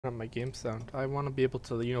Not my game sound. I want to be able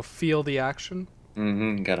to, feel the action.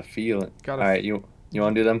 Gotta feel it. Gotta. All right, you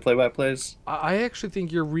want to do them play-by-plays? I actually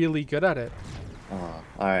think you're really good at it. Oh,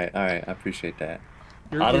 all right. I appreciate that.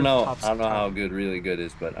 You're I don't know how top. good really good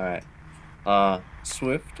is, but all right.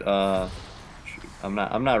 Swift. Shoot, I'm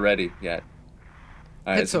not ready yet.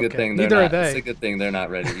 All right, It's it's a good okay. thing they're Neither are not. It's a they. good thing they're not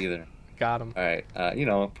ready either. Got him. All right.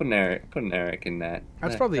 Put an Eric in that.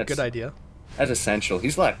 That's probably a good That's idea. essential.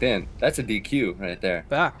 He's locked in. That's a DQ right there.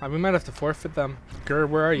 Yeah, we might have to forfeit them. Gur,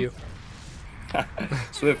 where are you?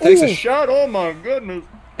 Swift takes a Ooh! shot. Oh my goodness.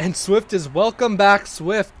 And Swift is welcome back,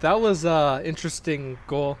 Swift. That was a interesting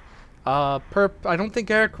goal. Perp, I don't think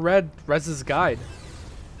Eric read Rez's guide.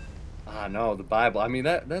 Ah, no, the Bible. I mean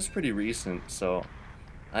that's pretty recent, so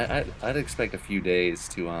I'd expect a few days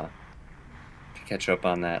to catch up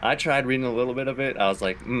on that. I tried reading a little bit of it. I was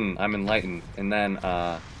like, I'm enlightened, and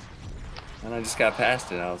I just got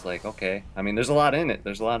past it. I was like, okay. I mean, there's a lot in it.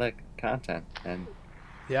 There's a lot of content, and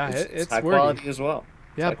Yeah, it's it's high wordy. quality as well.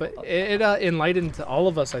 It's Yeah, high but quality. it enlightened all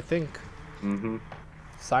of us, I think. Mm-hmm.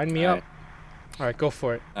 Sign me All up. right. All right, go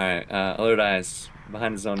for it. All right. Alert Eyes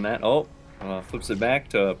behind his own net. Oh, flips it back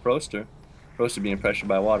to Proster. Proster being pressured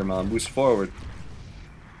by Watermelon. Boost forward.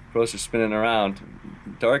 Proster spinning around.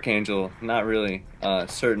 Dark Angel not really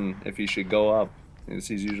certain if he should go up, as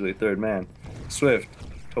he's usually third man. Swift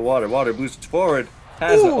to Water. Water boosts forward.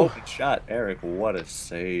 Has an Ooh. open shot. Eric, what a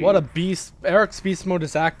save. What a beast. Eric's beast mode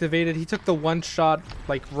is activated. He took the one shot,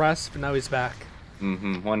 like, rest, but now he's back.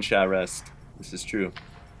 One shot rest. This is true.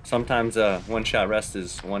 Sometimes one shot rest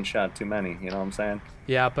is one shot too many. You know what I'm saying?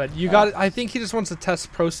 Yeah, but you got. I think he just wants to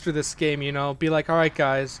test Proster this game, Be like, all right,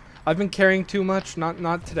 guys, I've been carrying too much.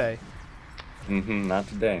 Not today. Not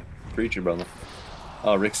today. Preacher, brother.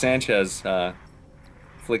 Oh, Rick Sanchez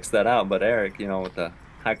flicks that out, but Eric, with the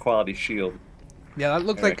high quality shield. Yeah, that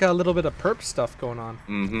looked Eric. like a little bit of perp stuff going on.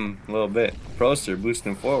 A little bit. Proster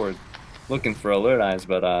boosting forward, looking for Alert Eyes,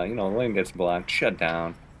 but the lane gets blocked. Shut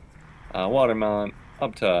down. Watermelon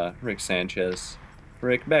up to Rick Sanchez.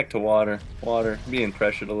 Rick back to Water. Water being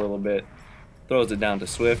pressured a little bit. Throws it down to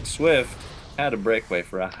Swift. Swift had a breakaway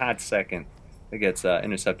for a hot second. It gets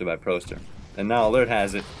intercepted by Proster. And now Alert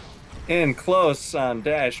has it in close on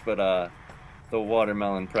dash, but the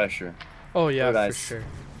Watermelon pressure. Oh yeah, Alert for Eyes sure.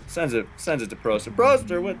 sends it to Proster.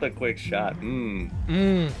 Proster with a quick shot.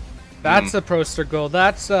 That's a Proster goal.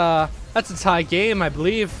 That's a tie game, I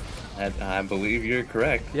believe. I believe you're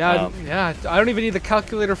correct. Yeah, yeah. I don't even need the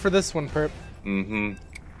calculator for this one, perp.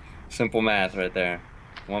 Simple math right there.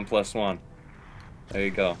 1 + 1. There you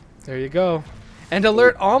go. There you go. And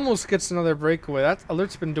Alert almost gets another breakaway.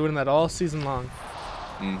 Alert's been doing that all season long.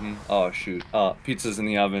 Oh shoot. Pizza's in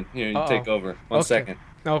the oven. Here, you take over. One Okay. second.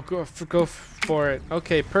 No, go for it.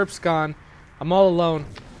 Okay, Perp's gone. I'm all alone.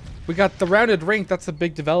 We got the rounded rink. That's a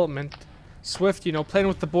big development. Swift, playing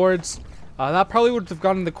with the boards. That probably would have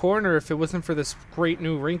gone in the corner if it wasn't for this great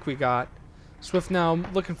new rink we got. Swift now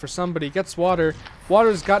looking for somebody. Gets Water.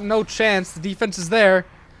 Water's got no chance. The defense is there.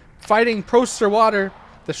 Fighting Proster Water.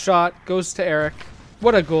 The shot goes to Eric.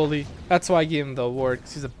 What a goalie. That's why I gave him the award.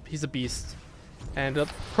 'Cause he's a beast. And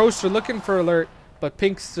Proster looking for Alert. But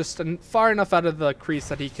Pink's just far enough out of the crease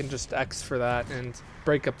that he can just X for that and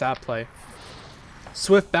break up that play.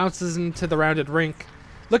 Swift bounces into the rounded rink.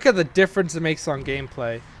 Look at the difference it makes on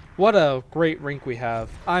gameplay. What a great rink we have.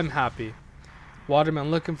 I'm happy.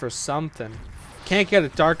 Waterman looking for something. Can't get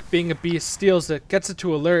it. Dark being a beast. Steals it. Gets it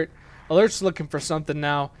to Alert. Alert's looking for something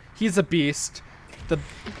now. He's a beast.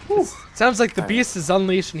 Sounds like the beast is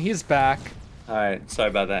unleashed and he's back. Alright, sorry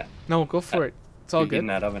about that. No, go for it. It's all Keep good. in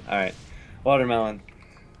that oven. Alright. Watermelon.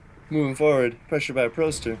 Moving forward. Pressure by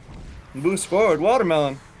Proster. Boost forward.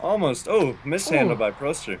 Watermelon. Almost. Oh, mishandled by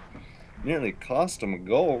Proster. Nearly cost him a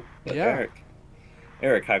goal. But Yeah.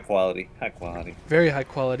 Eric, high quality. High quality. Very high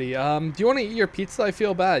quality. Do you want to eat your pizza? I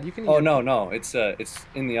feel bad. You can eat Oh, your no. It's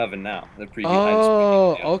in the oven now. The preheat.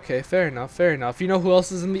 Oh, okay, fair enough, fair enough. You know who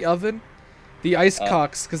else is in the oven? The ice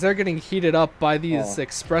cocks, because they're getting heated up by these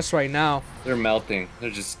express right now. They're melting. They're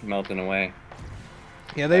just melting away.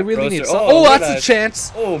 Yeah, they really need Proster. some. Oh, Oh, that's a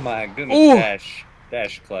chance. Oh my goodness. Ooh.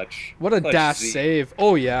 Dash clutch. What a Clutch dash Z. save.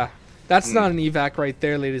 Oh, yeah. That's not an evac right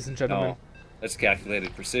there, ladies and gentlemen. No, that's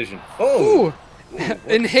calculated precision. Oh! Ooh.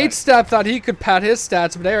 And Hate Stab thought he could pad his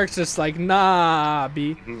stats, but Eric's just like, nah,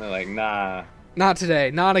 B. They're like, nah. Not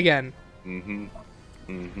today. Not again.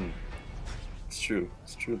 It's true.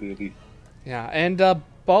 It's truly elite. Yeah, and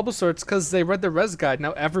Bulbasaur, it's because they read the res guide.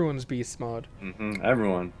 Now everyone's beast mode.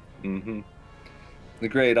 Everyone. The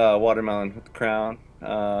great Watermelon with the crown.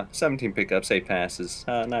 17 pickups, 8 passes,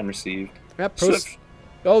 9 received. Yep, Swift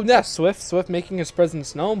Oh, yeah, Swift making his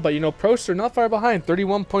presence known, but, you know, Proster not far behind,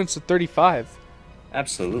 31 points to 35.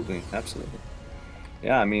 Absolutely, absolutely.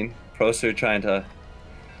 Yeah, I mean, Procer trying to,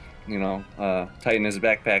 tighten his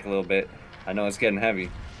backpack a little bit. I know it's getting heavy.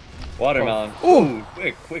 Watermelon. Oh.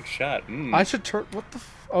 Ooh, quick shot. I should turn. What the?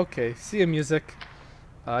 Okay, see ya, music.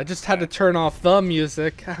 I just had to turn off the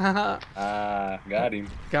music. Got him.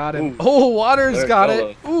 Got him. Ooh. Oh, Water's got Solo.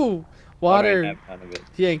 it. Ooh, Water Water. ain't have none of it.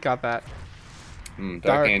 He ain't got that.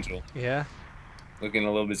 Dark Angel. Yeah. Looking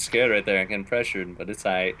a little bit scared right there, getting pressured, but it's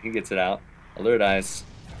alright. He gets it out. Alert Eyes.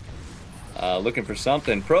 Looking for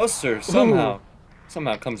something. Proster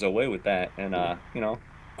somehow comes away with that, and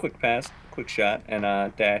quick pass, quick shot, and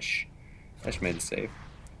Dash made the save.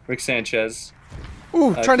 Rick Sanchez.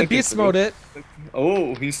 Ooh, trying to beast mode it.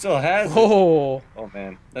 Oh, he still has it. Oh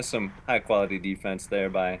Man, that's some high quality defense there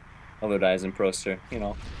by Alert Eyes and Proster.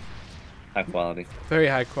 High quality. Very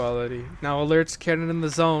high quality. Now Alert's cannon in the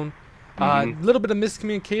zone. Little bit of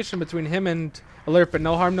miscommunication between him and Alert, but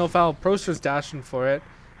no harm, no foul. Proster's dashing for it.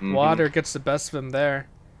 Water gets the best of him there.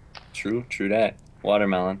 True that.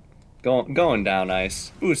 Watermelon, going down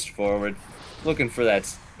ice, boost forward, looking for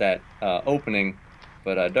that opening,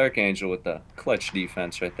 but Dark Angel with the clutch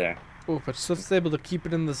defense right there. Oh, but Swift's able to keep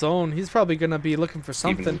it in the zone. He's probably gonna be looking for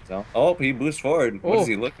something. Oh, he boosts forward. What is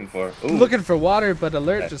he looking for? Ooh. Looking for Water, but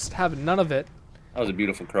Alert just having none of it. That was a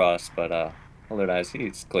beautiful cross, but Alert Eyes,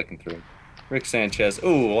 he's clicking through. Rick Sanchez,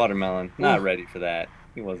 ooh, Watermelon, not ready for that.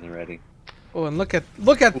 He wasn't ready. Oh, and look at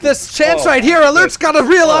this chance right here. Alert's got a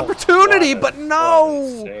real opportunity, but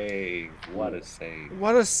no. What a save.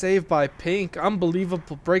 What a save by Pink.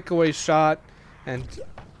 Unbelievable breakaway shot, and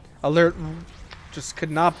Alert just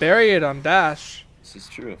could not bury it on Dash. This is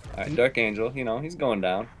true. All right, Dark Angel, he's going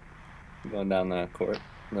down. Going down the court,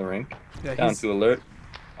 the rink. Yeah, down to Alert,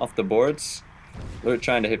 off the boards. Alert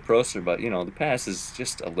trying to hit Proster, but the pass is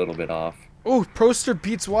just a little bit off. Oh, Proster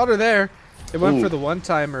beats Water there. It went for the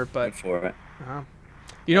one-timer, but went for it.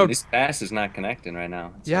 This pass is not connecting right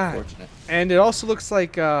now. It's unfortunate. And it also looks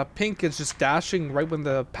like Pink is just dashing right when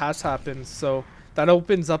the pass happens, so that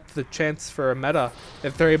opens up the chance for a meta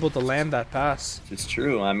if they're able to land that pass. It's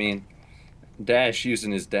true. I mean, Dash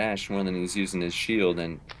using his dash more than he's using his shield,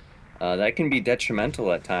 and that can be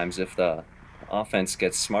detrimental at times if the offense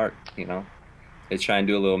gets smart. They try and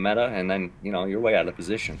do a little meta, and then you're way out of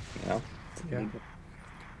position. Yeah.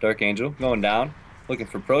 Dark Angel going down, looking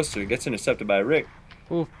for Proster, gets intercepted by Rick.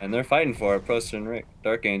 Ooh. And they're fighting for it, Proster and Rick.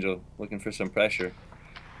 Dark Angel looking for some pressure.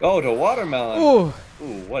 Oh, to Watermelon. Ooh,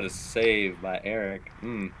 what a save by Eric.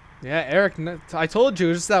 Yeah, Eric, I told you, it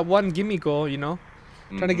was just that one gimme goal, trying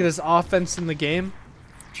to get his offense in the game.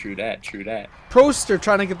 True that. Proster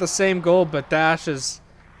trying to get the same goal, but Dash is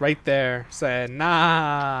right there saying,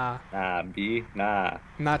 nah. Nah, B, nah.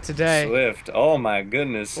 Not today. Swift, oh my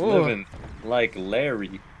goodness, living like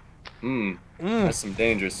Larry. That's some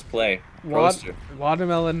dangerous play. Proster.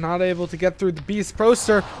 Watermelon not able to get through the beast.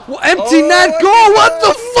 Proster, empty net goal. What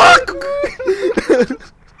the fuck?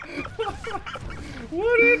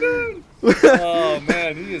 What are you doing? Oh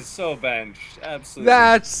man, he is so benched. Absolutely.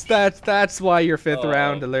 That's why you're fifth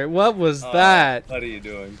round Alert. What was that? What are you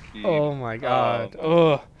doing, Keith? Oh my god.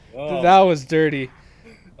 That was dirty.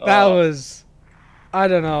 That was, I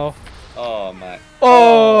don't know. Oh my.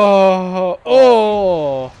 Oh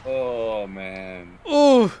man.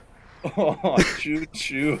 Ooh. Oh,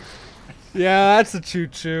 choo-choo. Yeah, that's a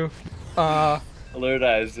choo-choo. Alert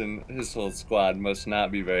Eyes and his whole squad must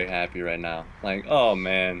not be very happy right now. Like, oh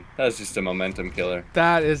man, that was just a momentum killer.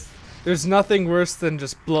 There's nothing worse than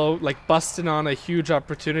just busting on a huge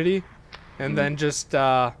opportunity, and then just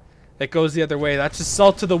it goes the other way. That's just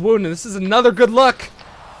salt to the wound, and this is another good luck.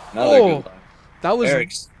 Another good luck. That was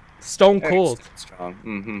Eric's cold.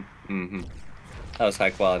 Strong. That was high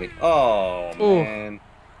quality. Oh man.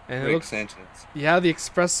 And Rick Sanchez. Yeah, the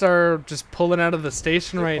Express are just pulling out of the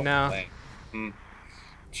station right now.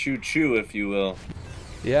 Choo-choo, if you will.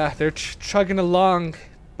 Yeah, they're chugging along,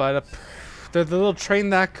 but they're the little train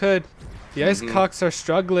that could. The Ice Cocks are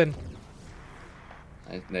struggling.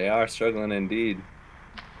 They are struggling indeed.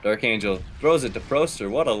 Dark Angel throws it to Proster.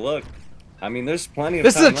 What a look. I mean, there's plenty of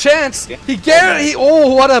time. This is a chance.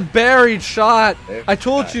 Oh, what a buried shot. I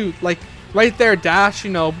told you, like, right there, Dash, a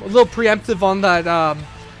little preemptive on that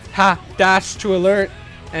dash to Alert,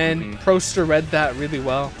 and Proster read that really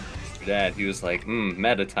well. Dad, he was like,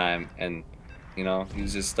 meta time, and he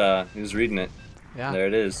was just he was reading it. Yeah. There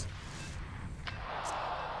it is.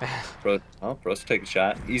 Proster take a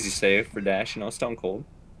shot. Easy save for Dash, stone cold.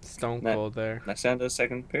 Stone cold there. That's the end of the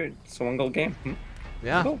second period. It's a 1-goal game.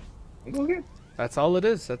 Yeah. 1-goal game. That's all it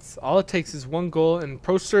is. That's all it takes is one goal, and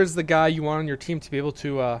Proster is the guy you want on your team to be able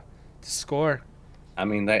to score. I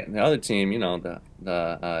mean, the other team, you know,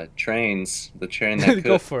 the trains, the train that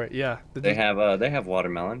Go could, for it. Yeah. they have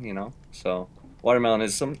Watermelon, you know. So Watermelon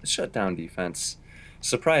is some shutdown defense.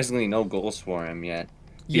 Surprisingly, no goals for him yet.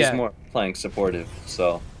 He's Yeah. more playing supportive.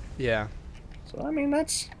 So Yeah. I mean,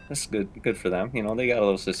 that's good for them. You know, they got a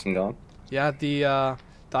little system going. Yeah. The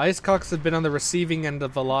Icecocks have been on the receiving end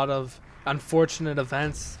of a lot of unfortunate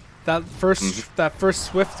events. That first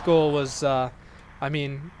Swift goal was, I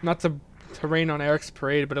mean, not to rain on Eric's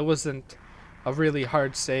parade, but it wasn't a really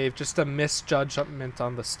hard save, just a misjudgment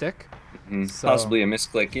on the stick. So, Possibly a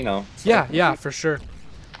misclick, you know. yeah, yeah, for sure.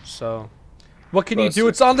 So, what can you do? Proster.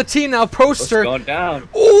 It's on the tee now, What's Proster. going down?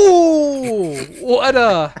 Ooh, what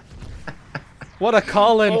a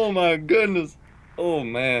Kholin. Oh my goodness. Oh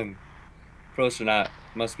man. Proster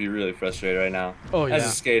must be really frustrated right now. Oh, As a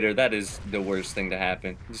yeah. skater, that is the worst thing to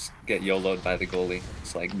happen. Just get YOLO'd by the goalie.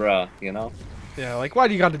 It's like, bruh, you know? Yeah, like, why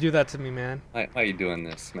do you got to do that to me, man? Why you doing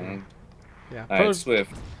this, man? Yeah. All right,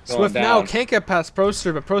 Swift. Going Swift down. now can't get past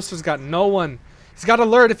Proster, but Proster's got no one. He's got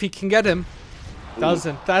alert if he can get him.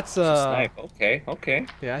 Doesn't. That's Snipe. Okay, okay.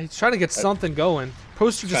 yeah, he's trying to get something going.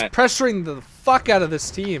 Proster just Trying- pressuring the fuck out of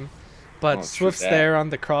this team, but Oh, true Swift's that. there on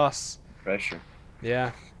the cross. Pressure.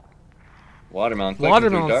 Yeah. Watermelon clicking through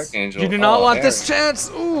Watermelon. Dark Angel. You do not Oh, want this Eric. chance.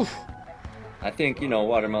 Ooh. I think, you know,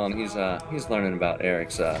 Watermelon, he's learning about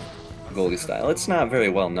Eric's goalie style. It's not very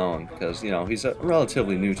well known because, you know, he's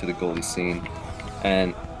relatively new to the goalie scene.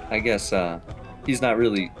 And I guess he's not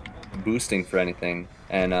really boosting for anything.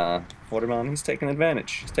 And Watermelon, he's taking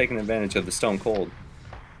advantage. He's taking advantage of the Stone Cold.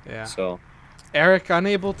 Yeah. So, Eric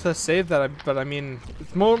unable to save that, but I mean,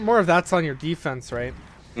 it's more of that's on your defense, right?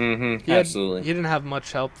 absolutely. He didn't have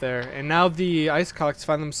much help there, and now the Icecocks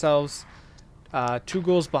find themselves 2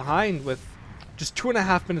 goals behind with just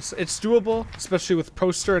 2.5 minutes. It's doable, especially with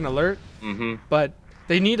Proster and alert. But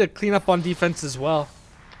they need to clean up on defense as well.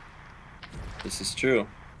 This is true.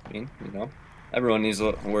 I mean, you know, everyone needs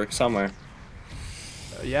to work somewhere.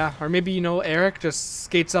 Yeah, or maybe, you know, Eric just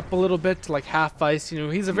skates up a little bit to like half ice. You know,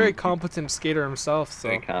 he's a very competent skater himself. So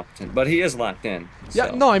Very competent. But he is locked in. yeah,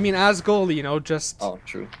 so- no, I mean as goalie, you know, just Oh,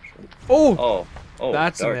 true. oh, Oh,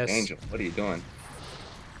 That's a Dark miss. Angel. What are you doing?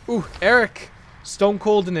 ooh, Eric stone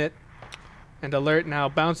cold in it, and alert now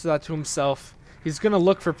bounces that to himself. He's gonna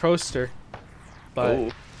look for Proster, but Oh. I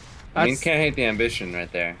mean, that's- can't hate the ambition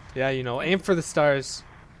right there. yeah, you know, aim for the stars.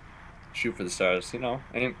 Shoot for the stars, you know.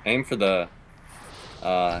 Aim for the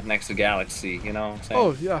next to galaxy, you know what I'm saying?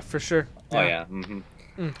 Oh yeah, for sure. Oh yeah.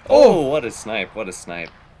 Oh Oh, what a snipe! What a snipe!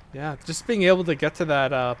 yeah, just being able to get to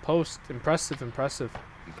that post, impressive.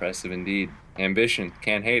 Impressive indeed. Ambition,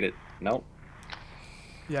 can't hate it. Nope.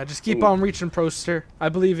 Yeah, just keep Ooh. on reaching, Proster. I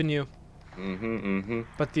believe in you.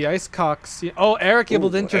 But the Icecocks, oh, Eric able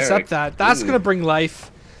to Ooh, intercept Eric. that. That's Ooh. gonna bring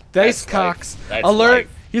life. The That's Icecocks life. That's alert. life.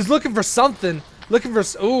 He's looking for something. Looking for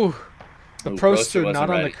ooh. The Ooh, Proster Proster wasn't not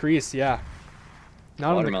on the ready. crease. Yeah, not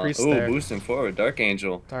on the Watermelon. crease Ooh, there. boosting forward. Dark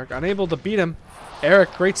Angel. Dark unable to beat him.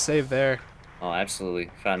 Eric, great save there. Oh, absolutely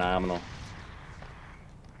phenomenal.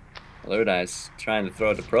 Alert Eyes trying to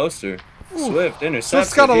throw it to Proster. Swift intercepts.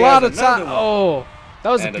 Swift's got a He lot has of time. another one. Oh, that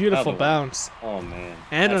was And a beautiful another one. bounce. Oh man.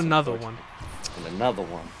 And That's another unfortunate. one. And another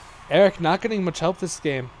one. Eric not getting much help this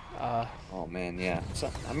game. Oh man, yeah. So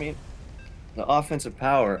I mean, the offensive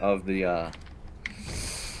power of the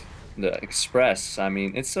Express. I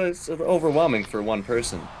mean, it's overwhelming for one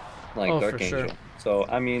person, like Oh, Dark for Angel. sure. So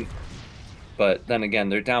I mean, but then again,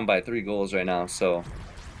 they're down by 3 goals right now, so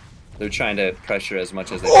they're trying to pressure as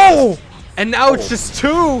much as they can. Oh, and now it's Oh. just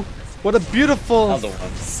 2. What a beautiful Another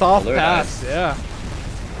one. soft Alert pass. Eyes. Yeah.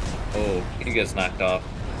 Oh, he gets knocked off,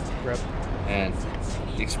 Rip. and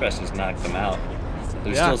the Express just knocked them out.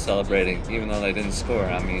 They're Yeah. still celebrating, even though they didn't score.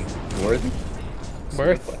 I mean, worthy? It's a good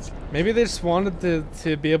Worth. question. Maybe they just wanted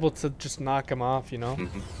to be able to just knock him off, you know?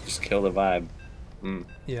 Just kill the vibe.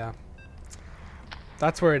 Yeah.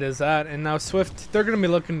 That's where it is at. And now Swift, they're going to be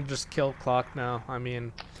looking to just kill clock now. I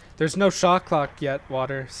mean, there's no shot clock yet,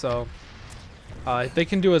 Water, so they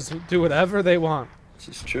can do whatever they want. This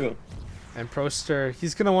is true. And Proster,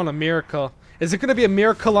 he's going to want a miracle. Is it going to be a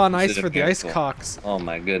miracle on Is ice it a for the miracle? Icecocks? Oh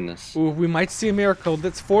my goodness. Ooh, we might see a miracle.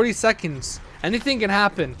 That's 40 seconds. Anything can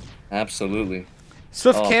happen. Absolutely.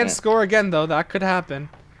 Swift Oh, can't man. score again, though. That could happen.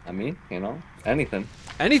 I mean, you know, anything.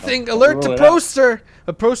 Anything. Don't Alert to rule it out. Proster.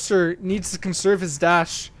 A Proster needs to conserve his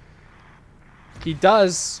dash. He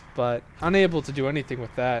does, but unable to do anything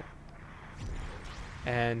with that.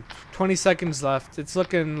 And 20 seconds left. It's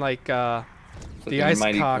looking like the Looking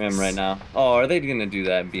mighty Icecocks. grim right now. Oh, are they gonna do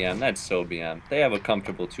that, BM? That's so BM. They have a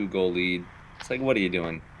comfortable 2-goal lead. It's like, what are you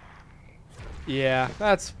doing? Yeah,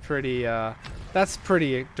 that's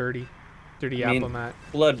pretty dirty. I Dirty apple mean, mat.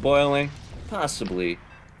 blood boiling, possibly,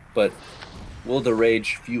 but will the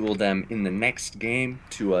rage fuel them in the next game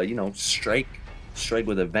to, strike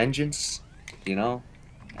with a vengeance, you know?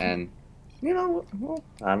 And, well,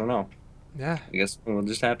 I don't know. Yeah. I guess we'll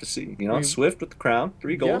just have to see. We Swift with the crown,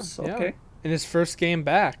 3 goals, yeah. okay. In his first game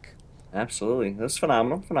back. Absolutely. That's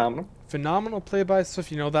phenomenal, phenomenal. Phenomenal play by Swift.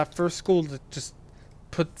 That first goal to just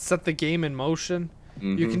set the game in motion.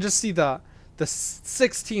 You Mm-hmm. can just see the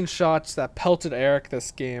 16 shots that pelted Eric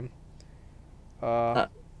this game. Uh,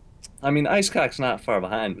 I mean, Icecock's not far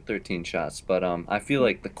behind with 13 shots, but I feel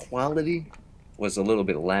like the quality was a little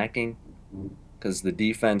bit lacking because the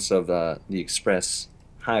defense of the Express,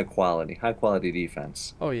 high quality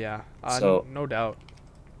defense. Oh yeah, So no doubt.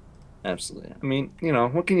 absolutely. I mean,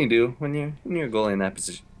 what can you do when you're a goalie in that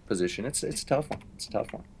position? It's a tough one. It's a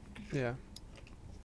tough one. Yeah.